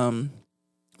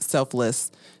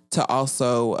selfless to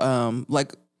also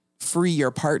like free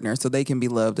your partner so they can be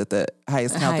loved at the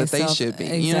highest count that they should be.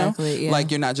 Exactly, you know,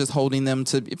 like you're not just holding them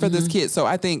for this kid. So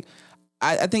I think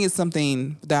it's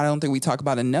something that I don't think we talk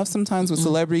about enough sometimes with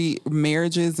celebrity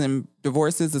marriages and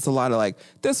divorces. It's a lot of like,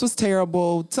 this was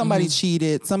terrible. Somebody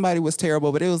cheated. Somebody was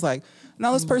terrible. But it was like,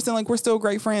 no, this person, like, we're still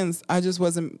great friends. I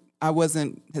wasn't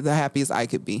the happiest I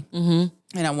could be. And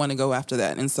I want to go after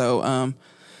that. And so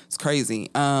it's crazy.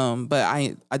 But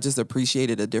I just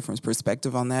appreciated a different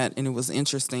perspective on that. And it was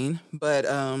interesting. But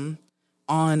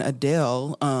on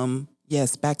Adele,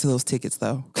 yes, back to those tickets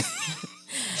though.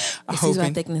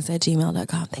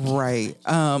 thickness@gmail.com. Thank you. Right.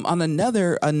 On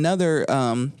another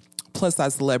plus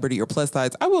size celebrity or plus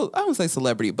size, I won't say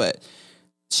celebrity, but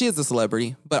she is a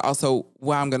celebrity. But also,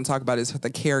 what I'm going to talk about is the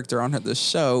character on the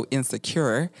show,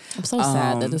 Insecure. I'm so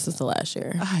sad that this is the last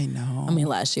year. I know. I mean,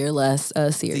 last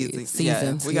season.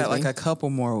 Yeah, we got like a couple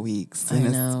more weeks,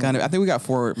 and I think we got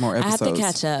 4 more episodes. I have to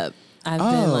catch up.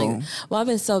 I've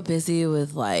been so busy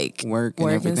with like work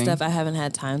and stuff. I haven't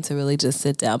had time to really just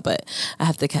sit down, but I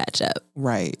have to catch up.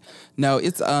 Right. No,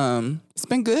 it's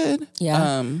been good.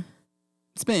 Yeah.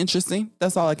 It's been interesting.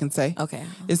 That's all I can say. Okay.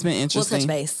 It's been interesting. We'll touch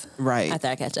base. Right. After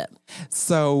I catch up.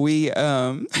 So we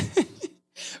but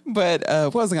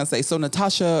what was I gonna say? So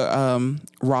Natasha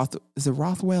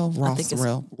Rothwell?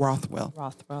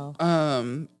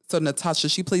 So Natasha,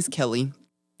 she plays Kelly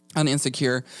on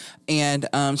Insecure, and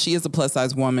she is a plus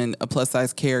size woman, a plus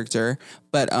size character,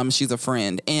 but she's a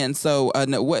friend. And so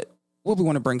what we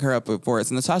want to bring her up for is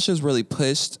Natasha's really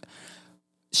pushed.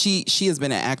 She has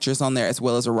been an actress on there as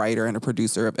well as a writer and a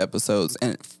producer of episodes,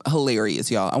 and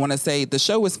hilarious, y'all. I want to say the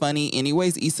show was funny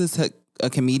anyways. Issa's a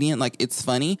comedian, like it's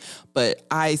funny, but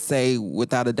I say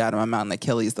without a doubt in my mind that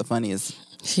Kelly is the funniest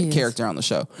character on the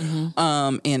show.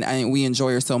 And we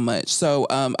enjoy her so much. So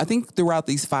I think throughout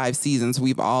these 5 seasons,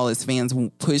 we've all as fans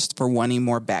pushed for wanting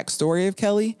more backstory of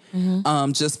Kelly.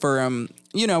 Just for,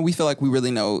 you know, we feel like we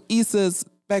really know Issa's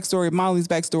backstory, Molly's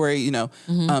backstory, you know,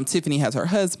 Tiffany has her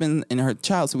husband and her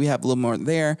child, so we have a little more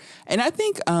there. And I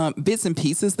think bits and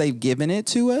pieces, they've given it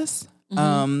to us.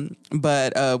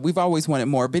 But we've always wanted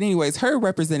more. But anyways, her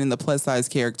representing the plus size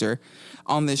character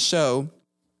on this show,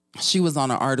 she was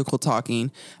on an article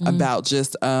talking about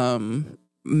just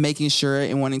making sure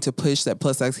and wanting to push that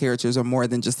plus size characters are more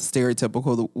than just the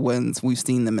stereotypical ones we've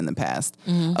seen them in the past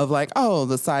of like, oh,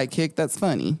 the sidekick, that's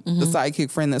funny. The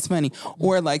sidekick friend, that's funny.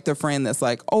 Or like the friend that's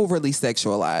like overly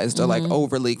sexualized or like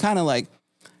overly kind of like.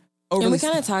 And we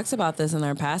kind of talked about this in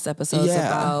our past episodes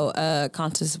about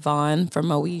Countess Vaughn from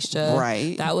Moesha.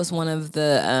 Right. That was one of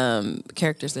the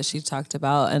characters that she talked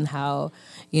about, and how,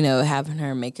 you know, having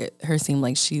her make her seem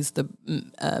like she's the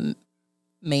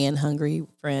man hungry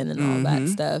friend and all that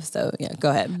stuff. So yeah, go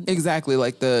ahead. Exactly,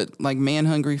 like the man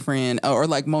hungry friend, or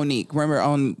like Monique. Remember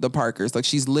on the Parkers, like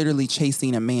she's literally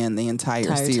chasing a man the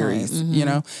entire series. You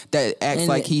know, that acts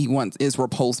like he is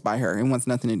repulsed by her and wants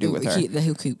nothing to do with her.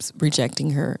 Who keeps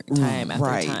rejecting her time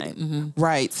after time.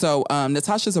 Right. So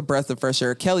Natasha's a breath of fresh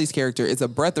air. Kelly's character is a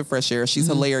breath of fresh air. She's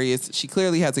hilarious. She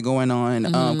clearly has it going on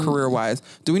career wise.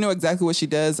 Do we know exactly what she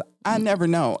does? I never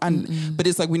know. But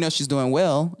it's like we know she's doing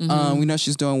well. We know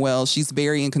she's doing well. She's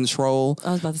very in control.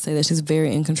 I was about to say that she's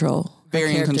very in control.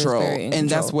 Very in control. And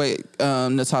that's what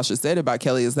Natasha said about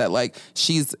Kelly, is that like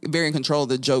she's very in control of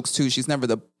the jokes too. She's never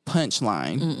the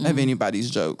punchline of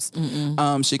anybody's jokes.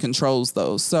 She controls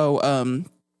those. So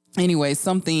anyway,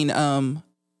 something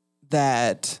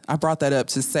that I brought that up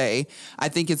to say, I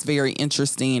think it's very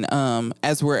interesting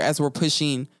as we're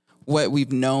pushing what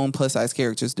we've known plus size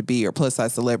characters to be, or plus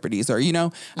size celebrities, or, you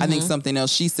know, I think something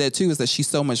else she said too is that she's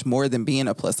so much more than being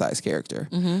a plus size character,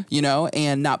 you know,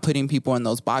 and not putting people in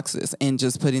those boxes and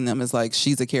just putting them as like,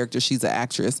 she's a character, she's an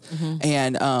actress.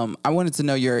 And I wanted to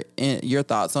know your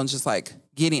thoughts on just like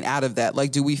getting out of that.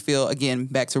 Like, do we feel, again,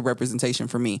 back to representation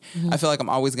for me, I feel like I'm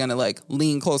always going to like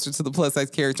lean closer to the plus size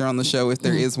character on the show if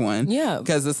there is one. Yeah.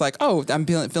 Because it's like, oh, I'm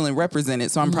feeling represented.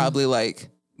 So I'm probably like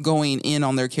going in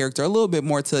on their character a little bit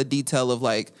more to a detail of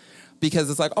like, because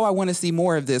it's like, oh, I want to see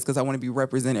more of this because I want to be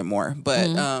represented more. But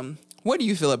What do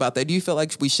you feel about that? Do you feel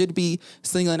like we should be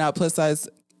singling out plus size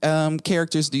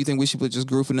characters? Do you think we should be just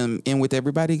grouping them in with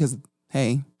everybody? Because,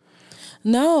 hey.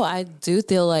 No, I do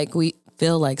feel like we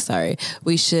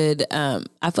should,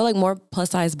 I feel like more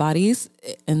plus size bodies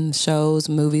in shows,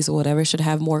 movies, or whatever should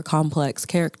have more complex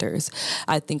characters.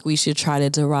 I think we should try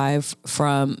to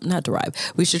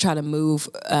we should try to move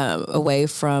away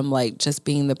from like just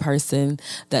being the person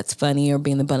that's funny or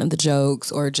being the butt of the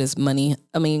jokes or just man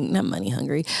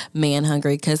hungry,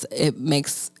 because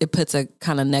it puts a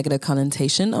kind of negative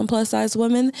connotation on plus size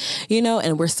women,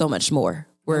 and we're so much more.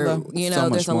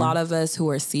 There's a lot of us who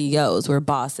are CEOs, we're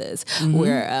bosses,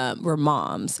 we're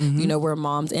moms, we're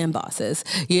moms and bosses,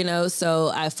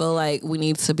 so I feel like we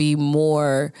need to be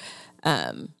more,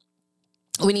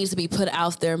 we need to be put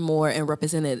out there more and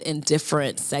represented in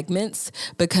different segments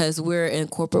because we're in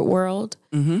corporate world,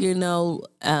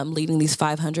 leading these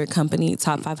top 500 companies,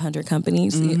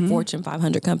 Fortune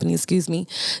 500 companies, excuse me.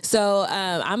 So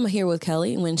I'm here with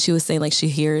Kelly when she was saying like she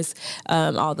hears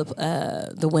all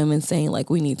the women saying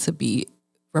like we need to be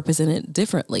represented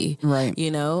differently, right?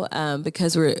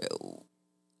 Because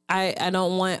I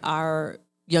don't want our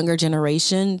younger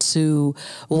generation to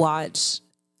watch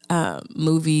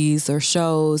movies or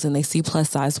shows and they see plus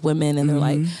size women and they're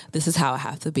like, this is how I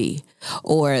have to be.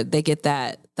 Or they get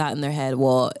that thought in their head,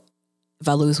 well, if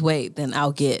I lose weight, then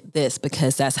I'll get this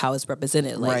because that's how it's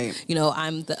represented. Like, right.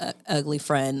 I'm the ugly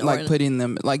friend. Like putting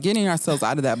them, like getting ourselves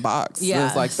out of that box. Yeah.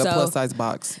 It's like the plus size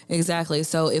box. Exactly.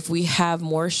 So if we have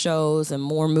more shows and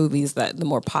more movies the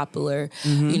more popular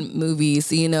movies,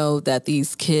 that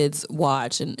these kids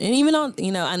watch and even on,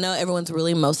 I know everyone's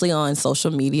really mostly on social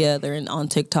media. They're on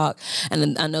TikTok.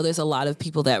 And I know there's a lot of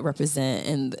people that represent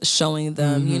and showing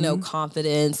them,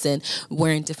 confidence and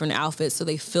wearing different outfits so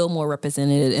they feel more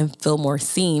represented and feel more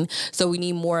seen. So we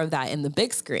need more of that in the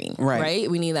big screen,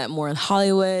 right? We need that more in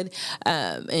Hollywood,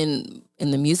 in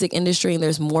the music industry. And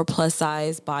there's more plus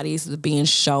size bodies being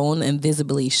shown and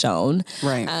visibly shown.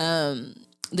 Right.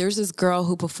 There's this girl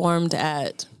who performed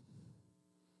at,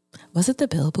 was it the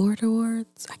Billboard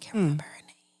Awards? I can't remember her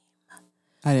name.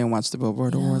 I didn't watch the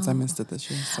Billboard Awards. I missed it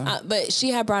this year. So. But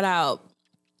she had brought out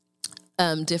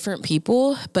different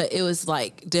people, but it was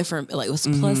like different, like it was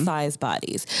plus size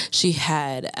bodies. She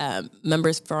had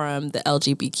members from the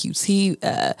LGBTQ,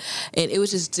 and it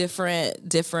was just different.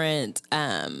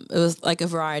 It was like a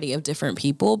variety of different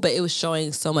people, but it was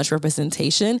showing so much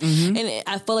representation, and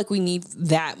I feel like we need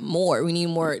that more. We need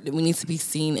more. We need to be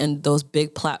seen in those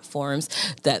big platforms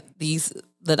that the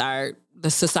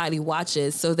society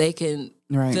watches, so they can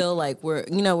feel like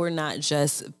we're not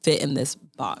just fit in this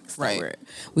box that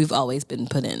we've always been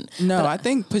put in. No, but I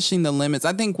think pushing the limits.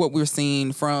 I think what we're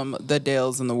seeing from the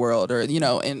Dales in the world, or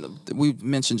and we've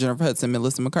mentioned Jennifer Hudson,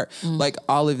 Melissa McCarthy, like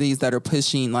all of these that are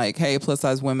pushing like, hey, plus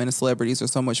size women and celebrities are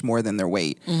so much more than their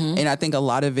weight, and I think a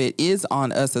lot of it is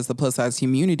on us as the plus size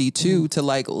community too, to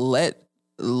like let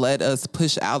us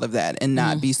push out of that and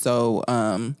not be so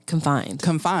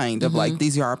confined of like,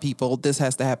 these are our people, this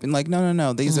has to happen. Like,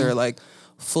 no. These are like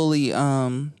fully,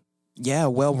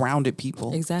 well-rounded people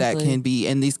that can be,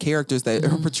 and these characters that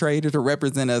are portrayed or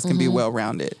represent us can be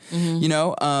well-rounded.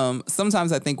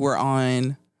 Sometimes I think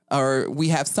we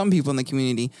have some people in the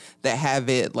community that have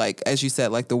it, like, as you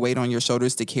said, like the weight on your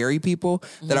shoulders to carry people,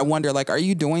 that I wonder, like, are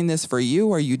you doing this for you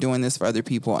or are you doing this for other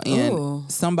people?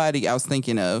 And somebody I was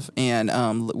thinking of,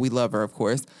 and we love her, of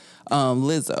course,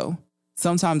 Lizzo.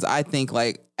 Sometimes I think,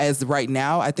 like, as right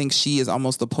now, I think she is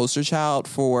almost the poster child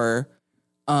for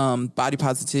body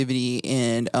positivity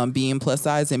and being plus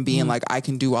size and being like, I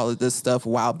can do all of this stuff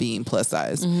while being plus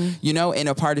size, and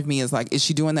a part of me is like, is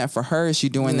she doing that for her? Is she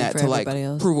doing that to like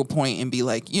prove a point and be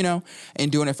like,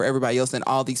 and doing it for everybody else? And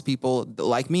all these people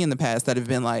like me in the past that have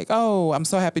been like, oh, I'm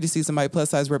so happy to see somebody plus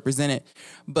size represented.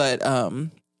 But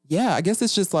I guess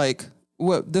it's just like,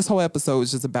 what this whole episode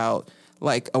is just about,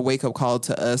 like a wake up call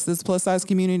to us, this plus size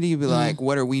community, be like,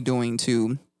 what are we doing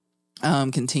to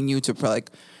continue to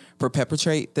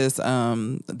perpetuate this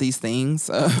these things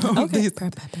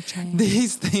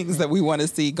these things that we want to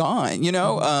see gone,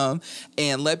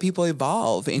 and let people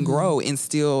evolve and grow, and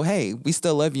still, hey, we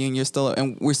still love you,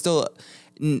 and we're still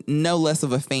no less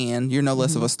of a fan, you're no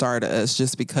less of a star to us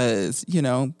just because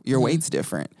your weight's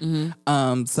different.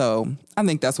 So I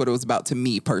think that's what it was about to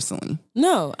me personally.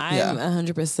 No, I am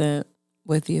 100%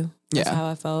 with you. That's how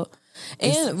I felt,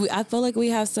 and I feel like we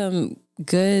have some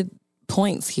good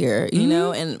points here,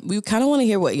 and we kind of want to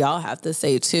hear what y'all have to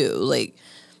say too. Like,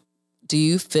 do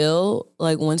you feel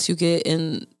like once you get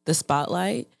in the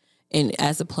spotlight and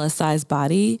as a plus size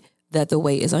body, that the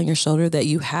weight is on your shoulder, that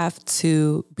you have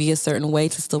to be a certain way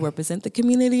to still represent the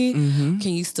community? Mm-hmm.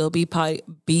 Can you still be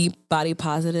body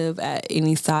positive at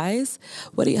any size?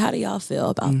 How do y'all feel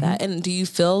about that? And do you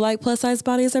feel like plus size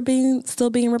bodies are still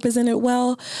being represented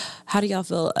well? How do y'all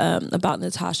feel about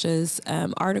Natasha's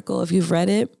article? If you've read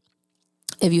it,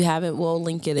 if you haven't, we'll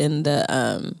link it in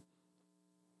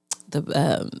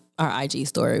our IG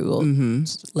story. We'll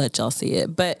let y'all see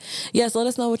it. But yes, let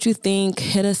us know what you think.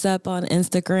 Hit us up on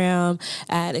Instagram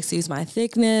at Excuse My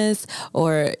Thickness,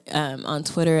 or on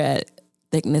Twitter at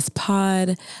Thickness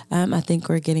Pod. I think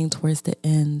we're getting towards the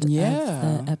end of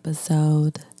the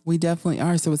episode. We definitely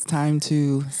are. So it's time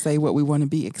to say what we want to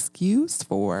be excused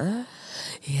for.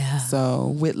 Yeah.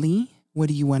 So Whitley, what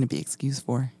do you want to be excused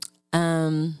for?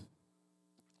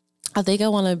 I think I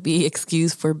want to be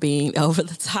excused for being over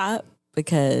the top,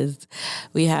 because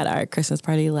we had our Christmas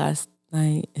party last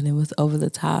night and it was over the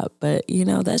top. But,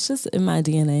 that's just in my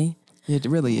DNA. It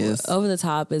really is. Over the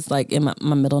top is like in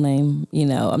my middle name.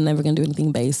 I'm never going to do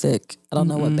anything basic. I don't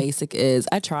know what basic is.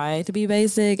 I try to be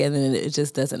basic and then it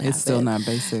just doesn't happen. It's still not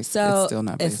basic. So it's still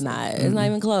not basic. It's not. It's not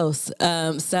even close.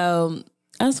 So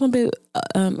I just want to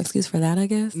be excused for that, I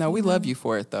guess. No, we love you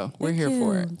for it, though. We're here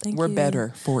for it. We're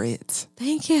better for it.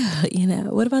 Thank you.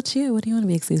 What about you? What do you want to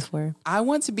be excused for? I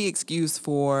want to be excused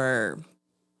for...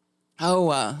 I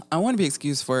want to be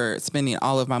excused for spending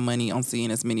all of my money on seeing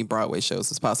as many Broadway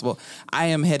shows as possible. I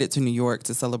am headed to New York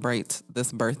to celebrate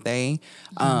this birthday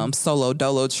solo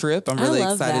dolo trip. I'm really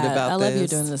excited about this. I love you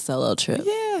doing the solo trip.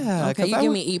 Yeah. Okay, you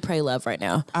give me Eat, Pray, Love right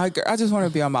now. I just want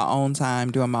to be on my own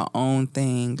time, doing my own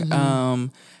thing.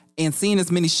 And seeing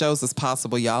as many shows as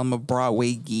possible, y'all. I'm a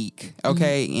Broadway geek,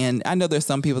 okay? And I know there's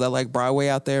some people that like Broadway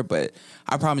out there, but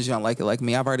I promise you don't like it like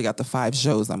me. I've already got the 5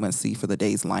 shows I'm going to see for the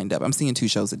days lined up. I'm seeing 2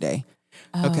 shows a day.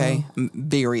 Okay, I'm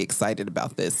very excited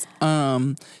about this.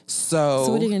 So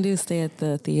what are you gonna do? Stay at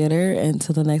the theater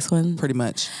until the next one? Pretty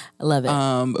much. I love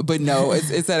it. But no,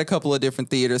 it's at a couple of different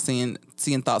theaters. Seeing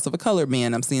Thoughts of a Colored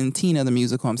Man. I'm seeing Tina the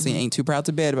musical. I'm seeing Ain't Too Proud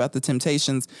to Bed about the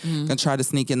Temptations. Gonna try to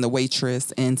sneak in The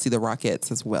Waitress and see the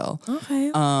Rockettes as well.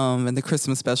 Okay. And the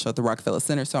Christmas special at the Rockefeller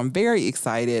Center. So I'm very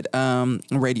excited.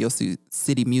 Radio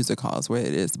City Music Hall is where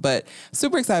it is, but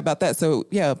super excited about that. So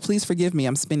yeah, please forgive me.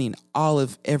 I'm spending all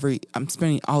of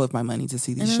my money to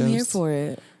see these shows. I'm here for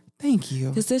it. Thank you.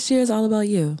 Because this year is all about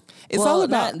you. It's all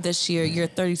about not this year. You're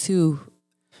 32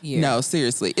 years. No,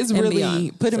 seriously, it's really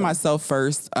beyond, putting myself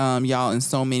first, y'all, in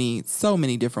so many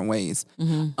different ways.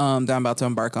 That I'm about to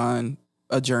embark on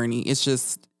a journey. It's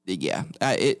just,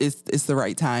 it's the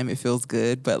right time. It feels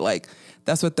good, but like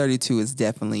that's what 32 is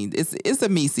definitely. It's a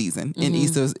me season in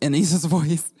Issa's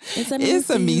voice. It's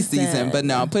a me season, but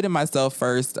no, I'm putting myself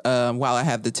first while I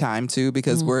have the time to,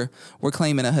 because we're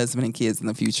claiming a husband and kids in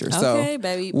the future. Okay, so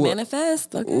baby,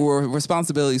 manifest. Okay,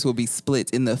 responsibilities will be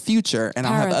split in the future, and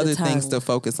I'll have other things to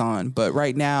focus on. But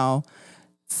right now,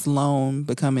 Sloan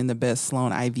becoming the best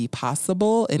Sloan Ivy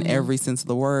possible in every sense of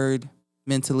the word,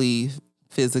 mentally,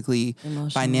 physically,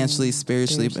 financially,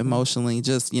 spiritually, emotionally,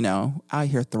 just, out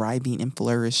here thriving and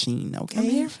flourishing. Okay. I'm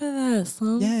here for that,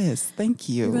 Sloan. Yes. Thank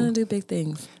you. We're going to do big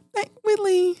things.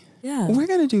 Whitley. Yeah. We're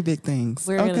going to do big things.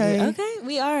 We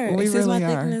are. We This is my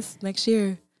thickness next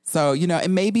year. So,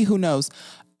 and maybe, who knows,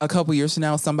 a couple years from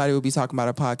now, somebody will be talking about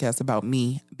a podcast about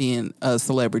me being a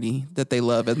celebrity that they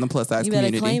love in the plus size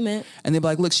community. You better claim it. And they'll be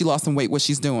like, look, she lost some weight. What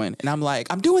she's doing. And I'm like,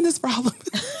 I'm doing this for all of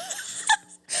them.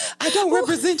 I don't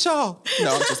represent y'all.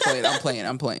 No, I'm just playing.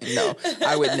 I'm playing. No,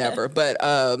 I would never. But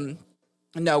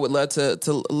no, would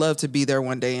love to be there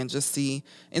one day and just see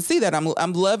that.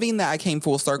 I'm loving that I came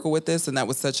full circle with this, and that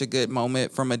was such a good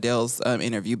moment from Adele's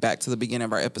interview back to the beginning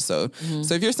of our episode.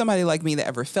 So if you're somebody like me that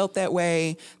ever felt that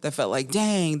way, that felt like,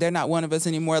 dang, they're not one of us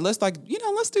anymore, let's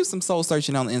do some soul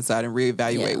searching on the inside and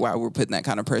reevaluate why we're putting that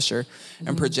kind of pressure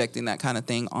and projecting that kind of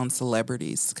thing on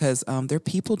celebrities, because they're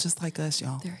people just like us,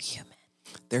 y'all. They're human.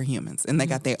 They're humans, and they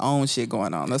got their own shit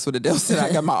going on. That's what Adele said.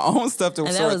 I got my own stuff to sort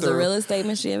through. And that was the realest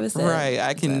statement she ever said. Right.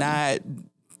 I cannot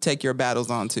take your battles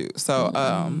on too. So,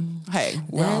 hey.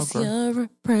 That's your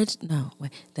approach. No,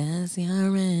 wait. That's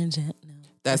your engine. No.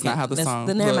 That's not how the song.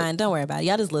 Never mind. Don't worry about it.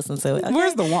 Y'all just listen to it. Okay?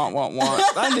 Where's the want?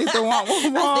 I need the want.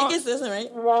 I think it's this one,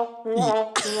 right?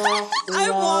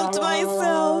 I walked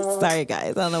myself. Sorry,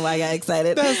 guys. I don't know why I got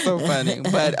excited. That's so funny.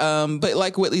 But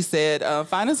like Whitley said,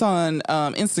 find us on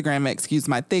Instagram at Excuse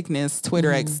My Thickness,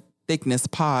 Twitter at Thickness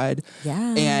Pod.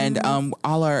 Yeah. And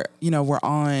all our, we're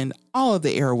on all of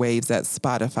the airwaves at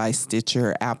Spotify,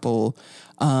 Stitcher, Apple,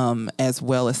 as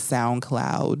well as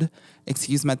SoundCloud.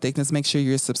 Excuse My Thickness. Make sure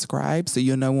you're subscribed so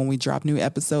you'll know when we drop new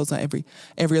episodes on every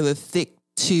other Thick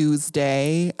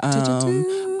Tuesday.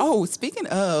 Speaking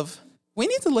of, We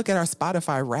need to look at our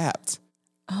Spotify Wrapped.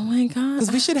 Oh my God.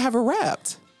 Because we should have a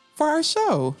Wrapped for our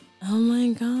show. Oh my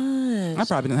gosh. I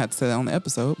probably didn't have to say that on the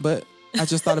episode, but I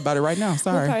just thought about it right now.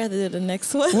 Sorry. We'll probably have to do the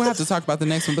next one. We'll have to talk about the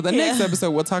next one. But the next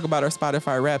episode, we'll talk about our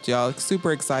Spotify Wrapped, y'all.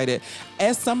 Super excited.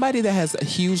 As somebody that has a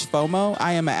huge FOMO,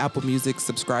 I am an Apple Music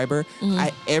subscriber.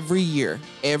 Every year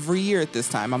at this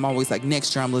time, I'm always like,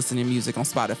 next year I'm listening to music on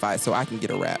Spotify so I can get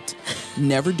a Wrapped.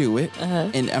 Never do it.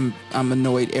 And I'm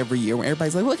annoyed every year when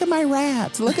everybody's like, look at my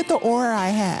Wrapped. Look at the aura I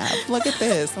have. Look at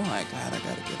this. I'm like, God, I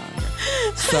got to get on here.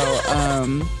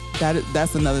 So,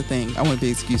 that's another thing I want to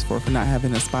be excused for not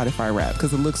having a Spotify Wrapped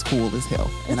because it looks cool as hell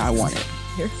and I want it.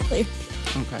 You're hilarious.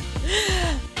 Okay.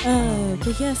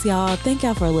 But yes, y'all, thank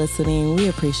y'all for listening. We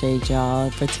appreciate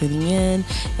y'all for tuning in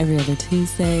every other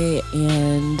Tuesday.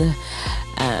 And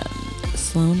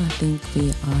Sloan, I think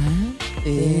we are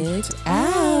Bigged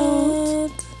out.